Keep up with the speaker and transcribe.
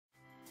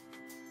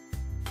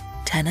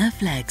TENA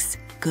Flex,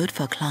 good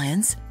for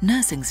clients,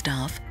 nursing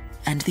staff,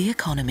 and the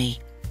economy.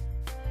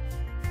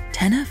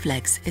 TENA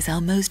Flex is our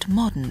most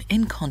modern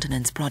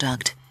incontinence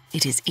product.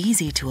 It is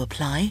easy to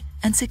apply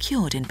and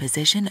secured in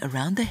position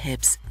around the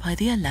hips by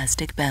the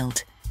elastic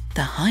belt.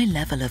 The high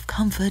level of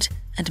comfort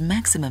and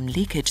maximum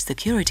leakage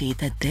security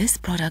that this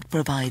product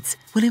provides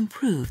will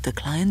improve the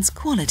client's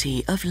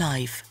quality of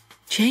life.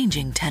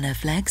 Changing TENA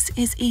Flex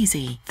is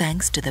easy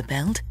thanks to the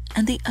belt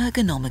and the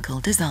ergonomical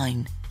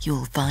design.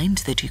 You'll find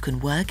that you can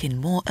work in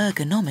more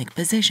ergonomic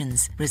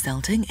positions,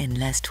 resulting in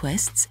less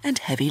twists and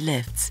heavy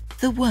lifts.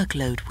 The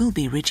workload will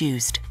be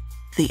reduced.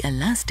 The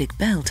elastic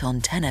belt on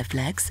TENA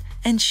Flex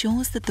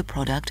ensures that the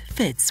product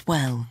fits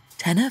well.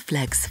 TENA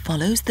Flex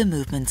follows the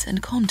movements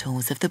and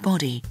contours of the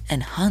body,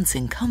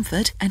 enhancing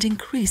comfort and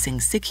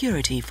increasing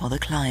security for the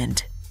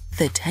client.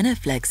 The TENA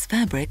Flex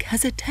fabric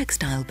has a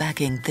textile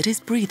backing that is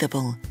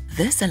breathable.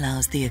 This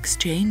allows the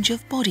exchange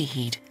of body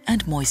heat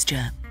and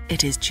moisture.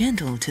 It is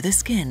gentle to the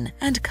skin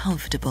and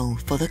comfortable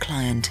for the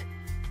client.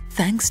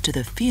 Thanks to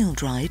the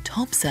feel-dry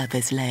top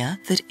surface layer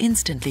that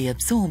instantly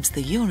absorbs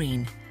the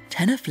urine,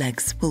 TENA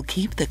Flex will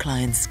keep the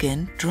client's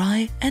skin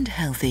dry and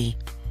healthy.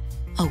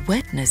 A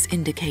wetness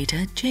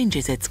indicator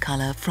changes its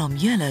color from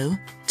yellow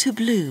to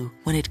blue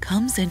when it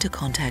comes into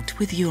contact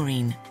with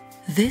urine.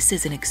 This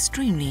is an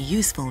extremely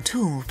useful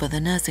tool for the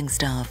nursing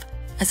staff,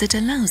 as it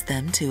allows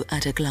them to,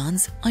 at a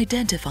glance,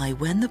 identify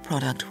when the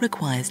product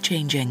requires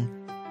changing.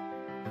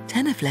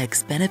 TENA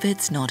Flex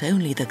benefits not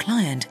only the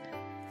client,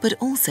 but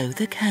also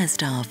the care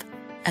staff,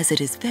 as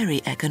it is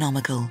very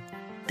economical.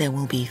 There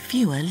will be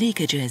fewer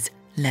leakages,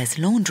 less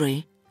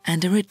laundry,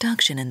 and a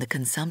reduction in the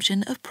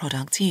consumption of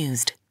products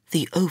used.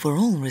 The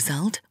overall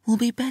result will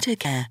be better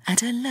care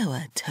at a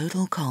lower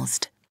total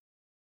cost.